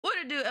What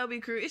it do,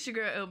 LB crew? It's your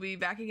girl LB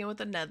back again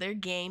with another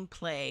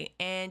gameplay.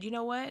 And you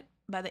know what?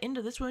 By the end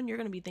of this one, you're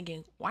going to be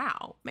thinking,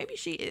 wow, maybe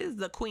she is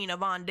the queen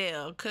of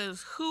Ondale,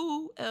 because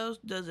who else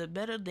does it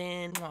better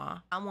than moi?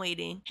 I'm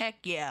waiting. Heck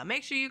yeah.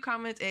 Make sure you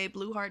comment a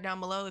blue heart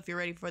down below if you're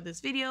ready for this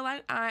video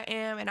like I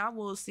am, and I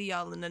will see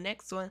y'all in the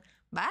next one.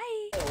 Bye.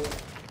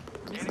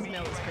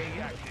 Justmelb is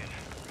crazy.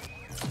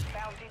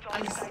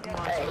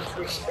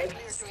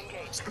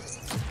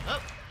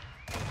 Oh.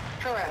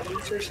 Alright,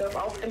 move yourself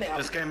off the map.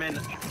 Just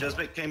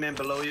came in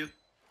below you.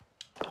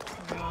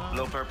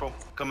 Below purple.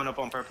 Coming up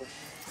on purple.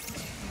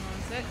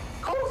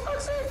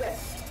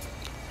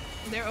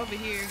 They're over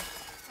here.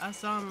 I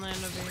saw him land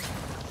over here.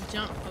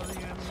 Jump over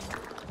here.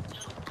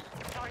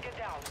 Target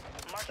down.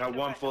 Got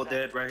one full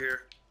dead right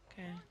here.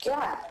 Okay.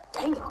 God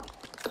damn.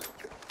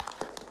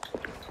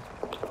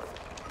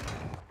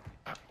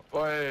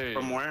 Wait.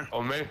 From where?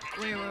 On me?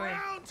 Wait.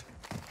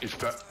 He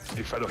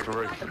fell off the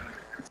roof.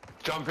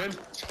 Jump in.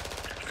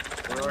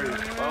 Where are you?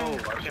 Oh,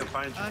 I can't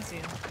find you. Oh, I see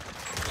him.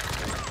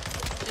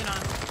 Get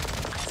on.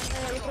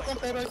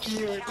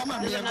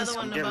 There's another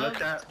one Get above.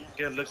 looked at.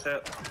 Get looked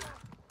at.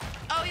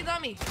 Oh, he's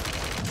on me.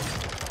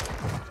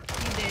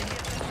 He's dead.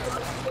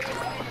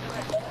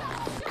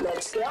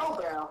 Let's go,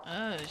 bro.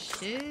 Oh,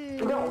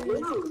 shit. We don't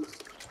lose.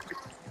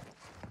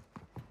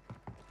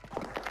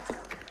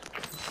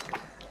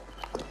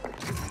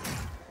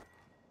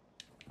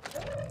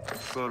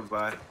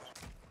 Goodbye.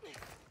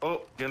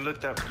 Oh, get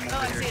looked at from Oh,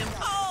 I over see here. him.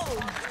 Oh!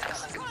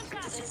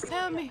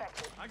 Help me.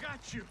 I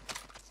got you.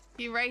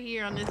 He right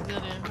here on this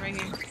building. Right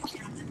here.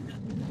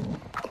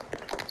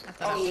 I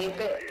thought Oh, I yeah, was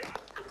bet.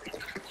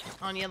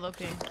 on yellow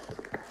ping.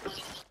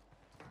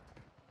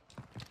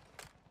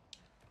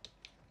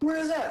 Where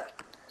is that?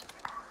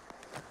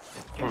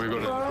 What we got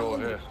in the door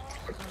here?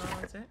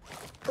 What's it?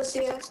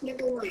 Pussy ass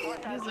nigga.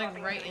 He's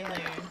like right in there.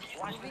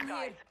 Watch the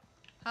skies.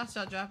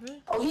 Hostile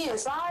dropping. Oh, he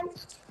inside?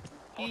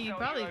 He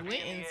probably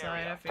went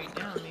inside after he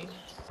downed me.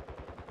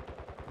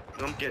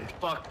 I'm getting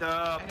fucked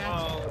up.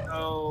 Oh,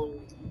 no.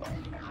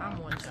 I'm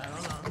one shot.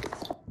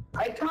 Hold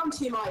I come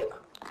to you, Mike.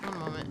 on. One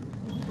moment.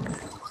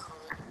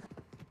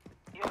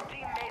 Your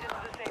team made it to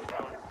the safe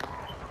zone.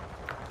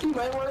 You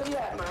might want to do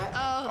that, Mike.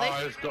 Oh,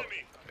 Oh, he's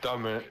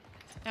done me.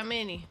 how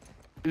many?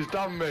 He's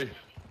done me.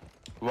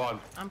 One.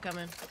 I'm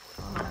coming.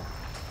 Hold on.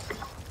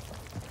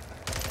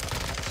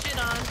 Shit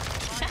on.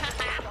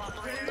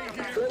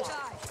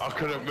 I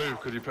couldn't move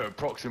because he put a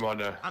proxy mine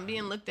there. I'm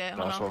being looked at.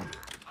 Hold Nice on. one.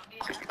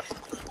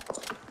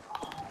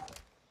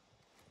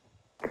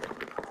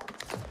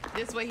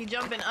 This way, he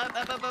jumping up.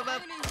 Shit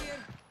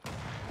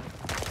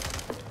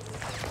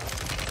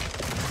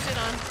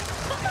on.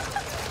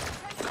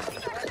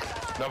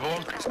 Another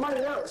one.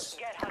 Somebody else.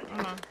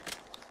 Hold on.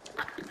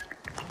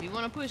 If you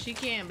want to push, he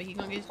can, but he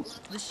gonna get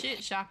the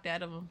shit shocked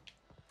out of him.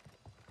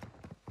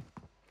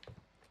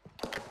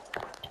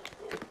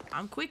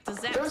 I'm quick to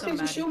zap Where did you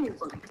somebody. shoot me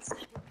from?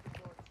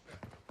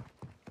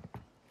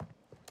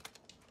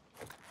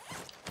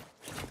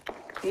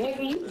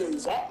 Nigga, you done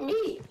zap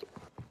me.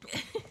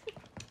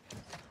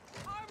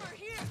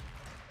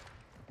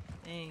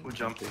 Dang. We're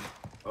jumping.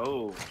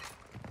 Oh.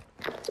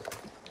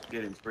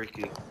 Getting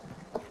freaky.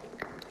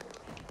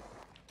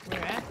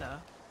 Where at though?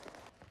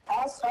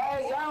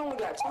 Outside, y'all only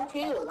got 2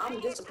 kills. I'm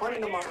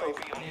disappointed in myself.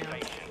 Damn.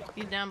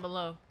 He's down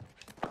below.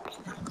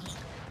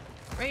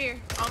 Right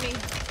here, on me.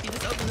 He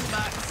just opened this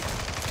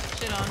box.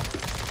 Shit on.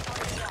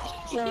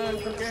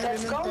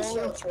 Let's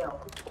go,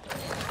 Shell.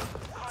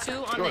 2 on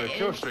You the got a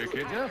kill edge. streak,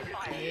 didn't you?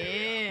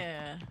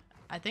 Yeah.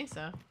 I think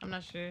so. I'm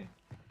not sure.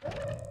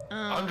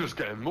 I'm just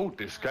getting mauled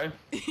this game.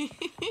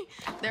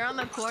 They're on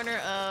the corner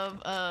of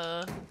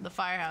the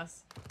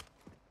firehouse.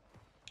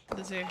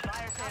 This here.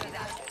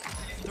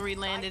 3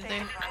 landed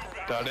there.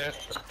 Down here.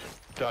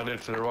 Down here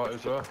to the right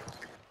as well.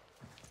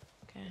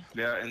 Okay.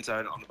 Yeah,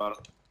 inside on the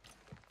bottom.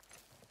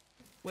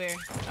 Where?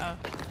 Oh.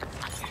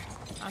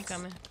 I'm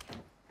coming.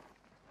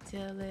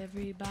 Tell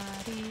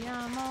everybody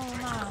I'm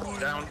on my way.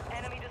 Down.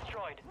 Enemy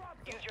destroyed.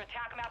 Use your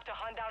attack map to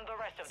hunt down the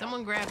rest of them.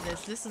 Someone grab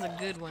this. This is a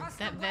good one.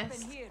 That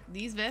vest.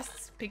 These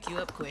vests pick you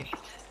up quick.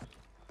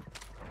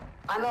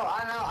 I know.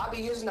 I'll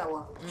be using that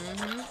one.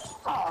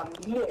 Oh,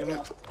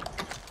 yeah.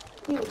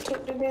 You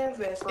took the damn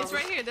vest from It's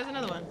right here. There's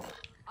another one.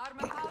 I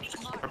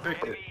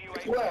picked it.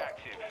 What?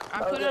 I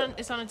put it on.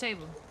 It's on the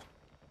table.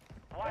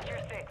 Watch your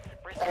 6.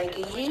 Thank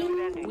you.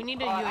 We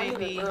need a I need a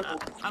UAV. purple.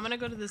 I'm gonna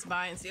go to this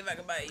buy and see if I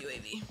can buy a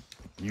UAV.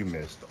 You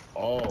missed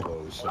all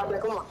those All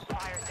right, shots. come on.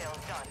 Fire sales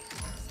done.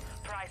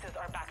 Prices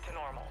are back to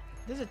normal.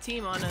 There's a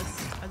team on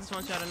us. I just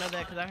want y'all to know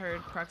that because I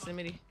heard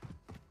proximity.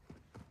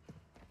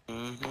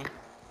 Mm-hmm.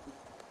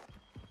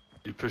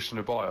 You pushing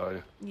the buy, are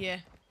you? Yeah.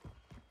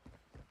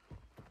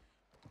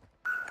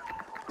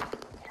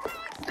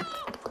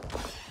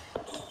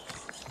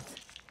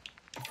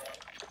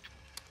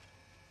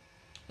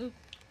 Oop.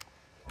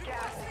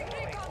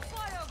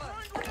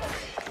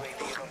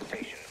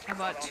 I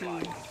bought 2.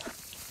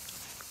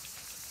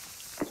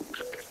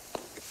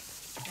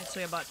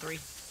 Actually, I bought 3.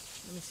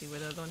 Let me see where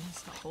the other one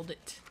is. I'll hold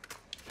it.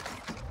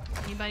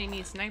 Anybody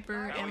need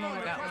sniper ammo?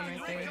 I got one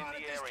right there.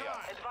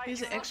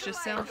 Here's an extra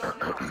self.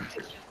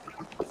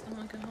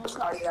 Someone can hold.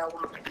 Oh, you got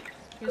one.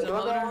 Here's a Do I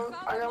motor. got one?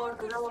 I got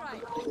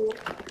one.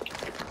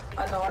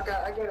 I know. I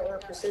got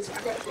a precision.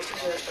 I got a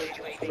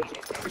precision.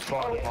 It's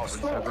fire department's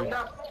heavy.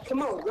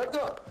 Come on, let's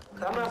go.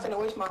 I'm not finna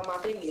waste my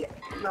thing yet.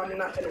 No, I'm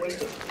not finna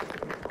waste it.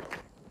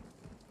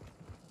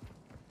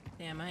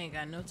 Damn, I ain't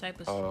got no type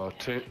of.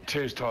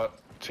 Team's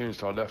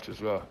to our left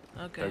as well.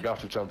 Okay. They're gonna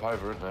have to jump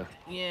over, isn't they?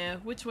 Yeah,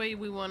 which way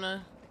we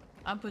wanna?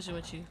 I'm pushing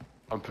with you.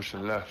 I'm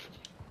pushing left.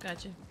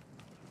 Gotcha.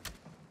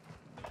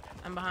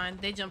 I'm behind.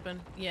 They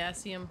jumping. Yeah, I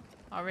see them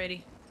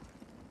already.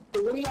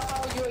 When y'all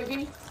follow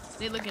UAV?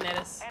 They looking at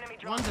us.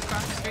 One's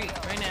across the street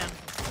right now.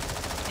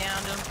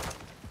 Down them.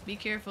 Be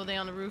careful. They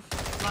on the roof.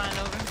 Flying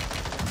over.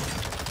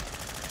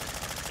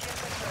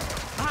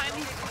 Behind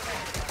me.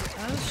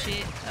 Oh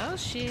shit. Oh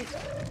shit.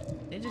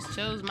 They just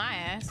chose my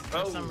ass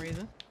for some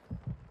reason.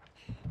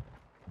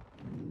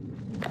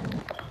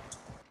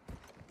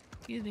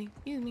 Excuse me.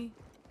 Excuse me.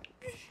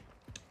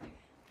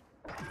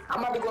 I'm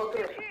about to go up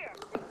here.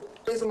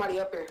 There's somebody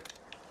up here.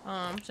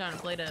 I'm trying to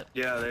plate up.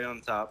 Yeah, they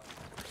on top.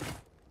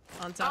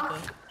 On top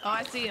of. Oh,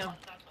 I see him.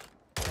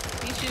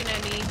 He's shooting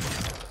at me.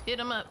 Hit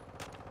him up.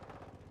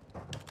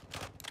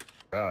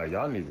 Ah,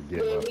 y'all need to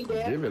give up.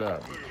 Give it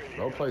up.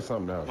 Go play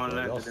something else. One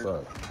Bro. Y'all left,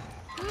 suck.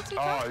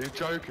 Oh, you're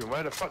joking.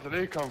 Where the fuck did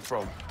he come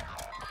from?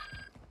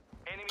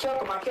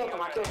 Killed him. I killed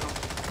him. I killed him.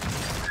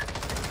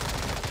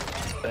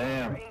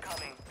 Damn.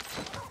 Incoming.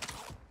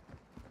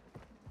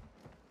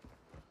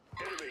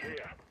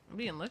 I'm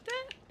being looked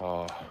at?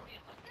 Oh.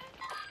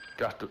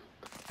 Got to.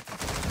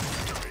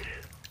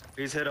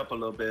 He's hit up a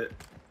little bit.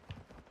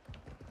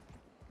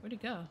 Where'd he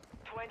go?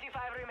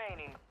 25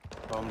 remaining.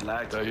 I'm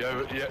lagged. You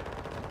able to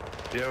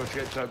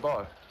get to that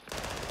bar?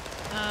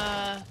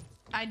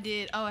 I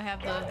did. Oh, I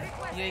have the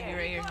UAV right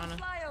here, Hannah.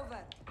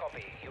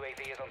 Copy.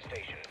 UAV is on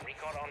station.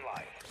 Recon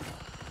online.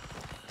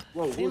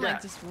 Whoa, who Seems like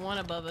that? just one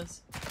above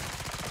us.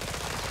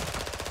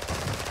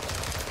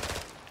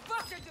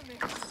 Head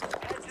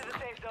to the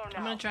safe zone now.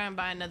 I'm gonna try and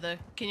buy another.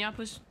 Can y'all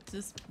push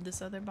this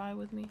other buy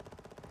with me?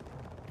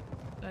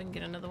 So I can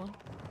get another one.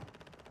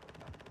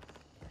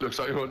 Looks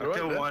like you're on the right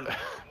Kill there. one.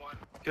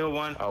 Kill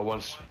one.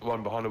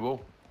 One behind the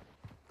wall.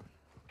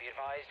 Be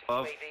advised,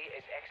 Above. UAV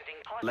is exiting.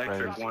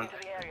 Electric Dropping one. into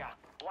the area.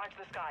 Watch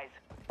the skies.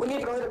 We need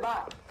to go to the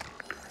bot.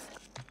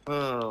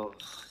 Oh.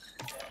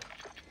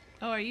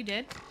 Oh, are you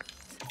dead?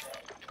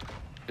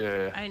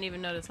 Yeah. I didn't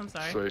even notice. I'm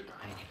sorry. Sweet.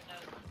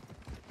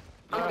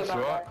 That's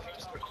alright.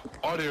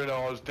 I didn't even know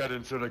I was dead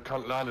until the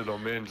cunt landed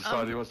on me and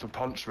decided he wants to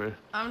punch me.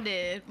 I'm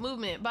dead.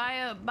 Movement. Buy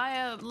a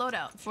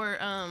loadout for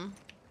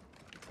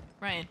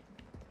Ryan.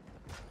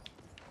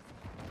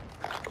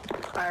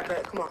 Alright,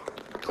 bet. Come on.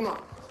 Come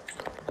on.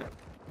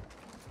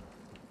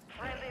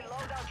 Friendly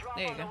loadout drop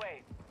There you on go. the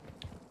way.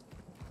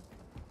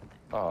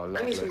 Oh, I need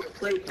lovely. some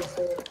plate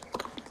before.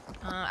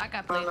 I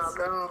got Oh, plates. no,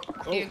 girl.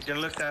 Oh, Here. can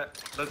look that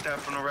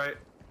from the right.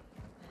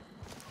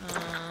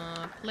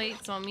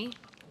 Plates on me.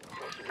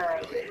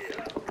 Alright.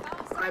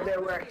 I bet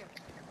where?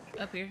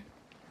 Up here.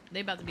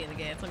 They about to be in the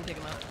gas. Let me pick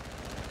them up.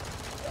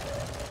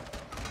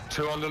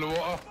 2 under the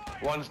water.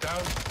 One's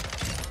down.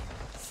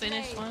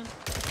 Finish one.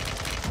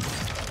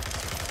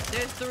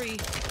 There's 3.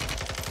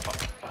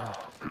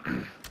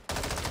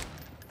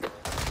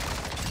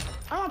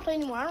 I don't want to play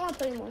anymore. I don't want to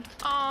play anymore.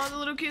 Oh, the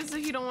little kid said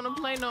he don't want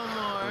to play no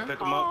more.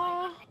 Pick 'em up.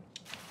 Aw.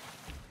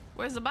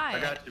 Where's the buy? I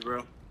got you,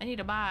 bro. I need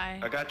a buy.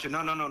 I got you.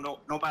 No.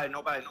 Nobody.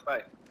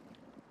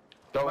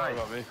 Don't worry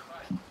about me.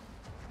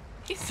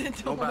 He said,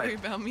 don't Nobody. worry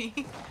about me.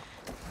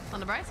 On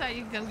the bright side,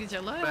 you can come get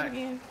your load Back.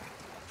 again.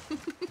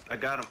 I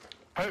got him.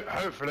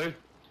 Hopefully.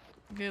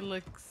 Good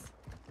looks.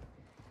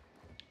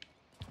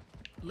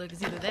 Look,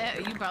 it's either that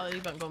or you probably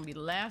gonna be the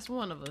last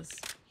one of us.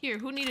 Here,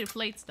 who needed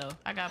plates though?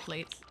 I got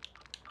plates.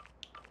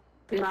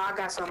 No, I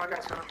got some. I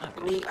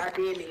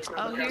did need some.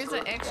 Oh, here's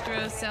an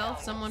extra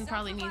self. Someone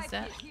probably needs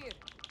that.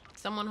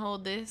 Someone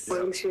hold this. Wait,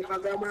 let me see if I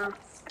got mine.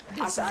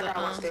 This I is got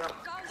one a, still.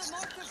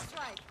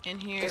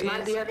 and here It's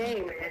not the is, other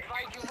game, man.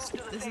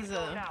 this is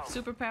a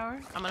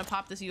superpower. I'm gonna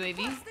pop this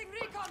UAV.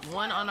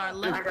 One on our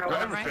left, I got one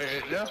one. right.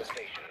 Yeah. Station.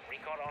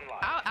 Recon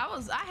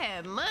online. I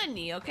had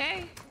money,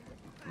 okay?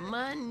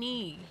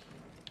 Money.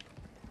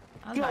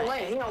 I was He don't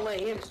like, lay. He don't lay.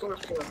 He in the store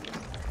still.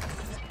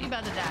 you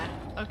about to die.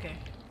 Okay,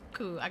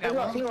 cool. I He got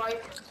don't. He one.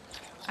 like.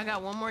 I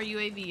got one more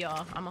UAV,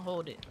 y'all. I'ma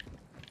hold it.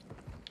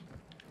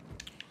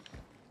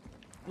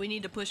 We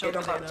need to push They over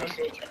don't there have though. to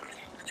shit.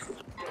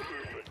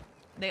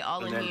 They all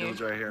And in that here.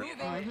 dude's right here.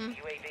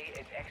 UAV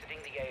is exiting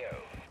the AO.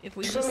 If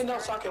we Just let just, me know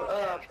so I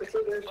can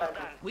proceed this time.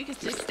 we could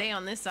just stay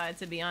on this side.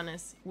 To be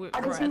honest, we're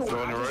I just see at- one.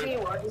 on the I just right? see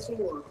one. I just see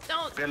one.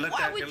 Don't. Yeah, look Why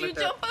that, would yeah, you look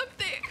that. jump up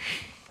there?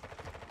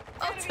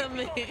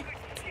 Ultimate.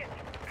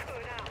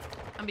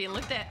 I'm being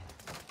looked at.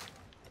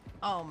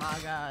 Oh my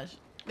gosh,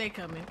 they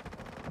coming.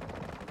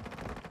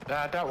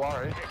 Nah, don't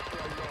worry.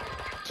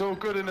 It's all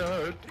good in the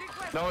hood.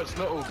 No, it's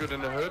not all good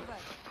in the hood.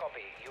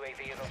 Copy.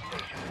 UAV is on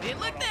station. They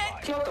looked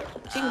at. Killed him.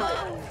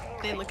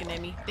 Teammate. They looking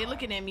at me. They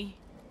looking at me.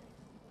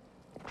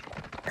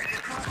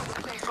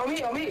 On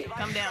me.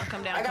 Come down.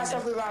 Come down. I got Come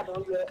self down. revival.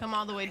 I'm good. Come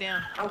all the way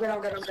down. I'm good.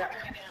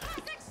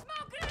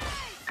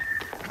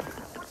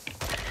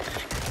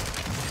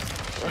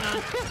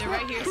 They're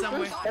right here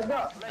somewhere. Let's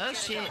go. Oh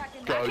shit.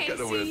 Go, I get can't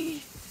the win.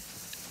 see.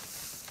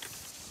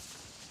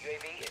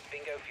 UAV is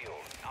bingo fuel.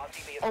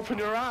 RTB is Open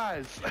your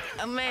eyes.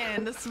 Oh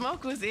man, the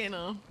smoke was in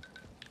them.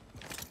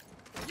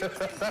 I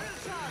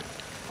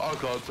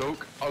can't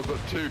talk. I've got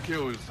 2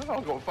 kills.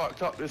 I got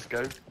fucked up this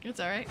game. It's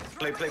alright.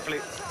 Plate.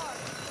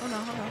 Hold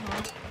on.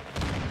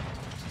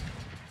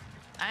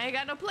 I ain't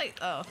got no plate.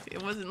 Oh,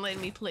 it wasn't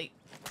letting me plate.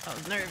 I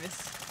was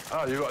nervous.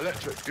 Oh, you got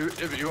electric. You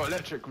got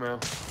electric, man.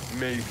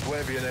 Me,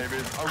 whatever your name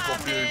is. I'm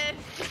confused.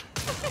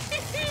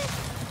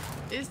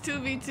 It's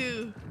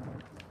 2v2.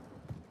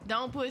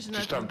 Don't push nothing.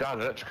 Just jump down,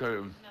 electrocute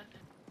him.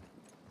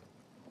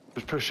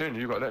 Just push in.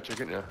 You got electric,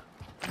 ain't you?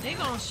 They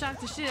gonna shock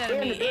the shit out of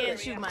me and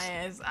shoot my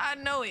ass. I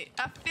know it.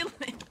 I feel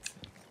it.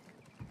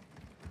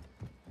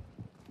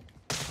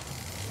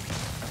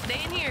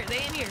 They in here.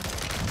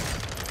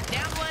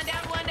 Down one.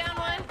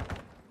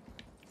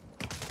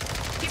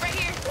 Keep right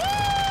here.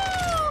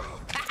 Woo!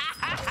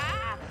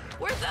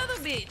 Where's the other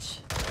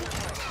bitch?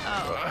 Oh.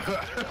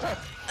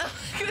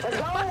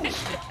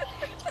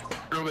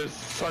 It was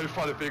so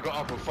fun if he got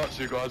up and fucked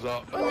you guys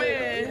up.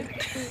 Man.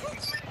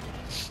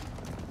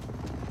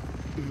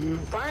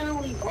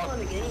 Finally won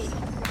the game.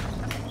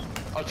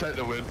 I'll take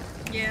the win.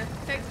 Yeah,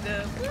 take the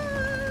dub.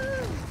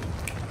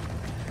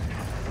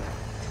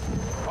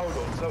 Hold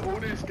on, so all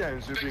these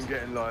games we've been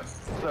getting like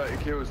 30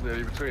 kills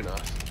nearly between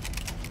us.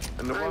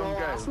 And the one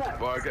game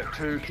where I get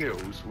 2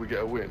 kills, we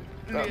get a win.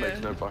 That Yeah.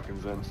 makes no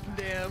fucking sense.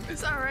 Damn,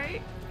 it's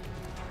alright.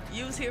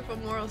 You was here for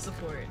moral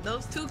support.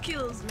 Those 2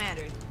 kills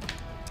mattered.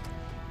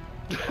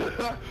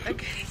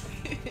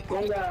 Okay.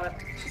 Oh God.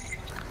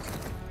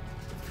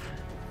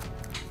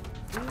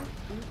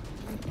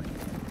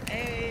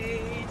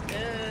 Hey,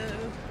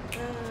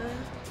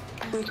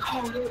 We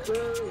call it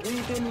the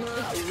week in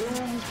my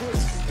room with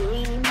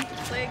steam.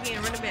 play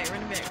again, run it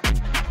back.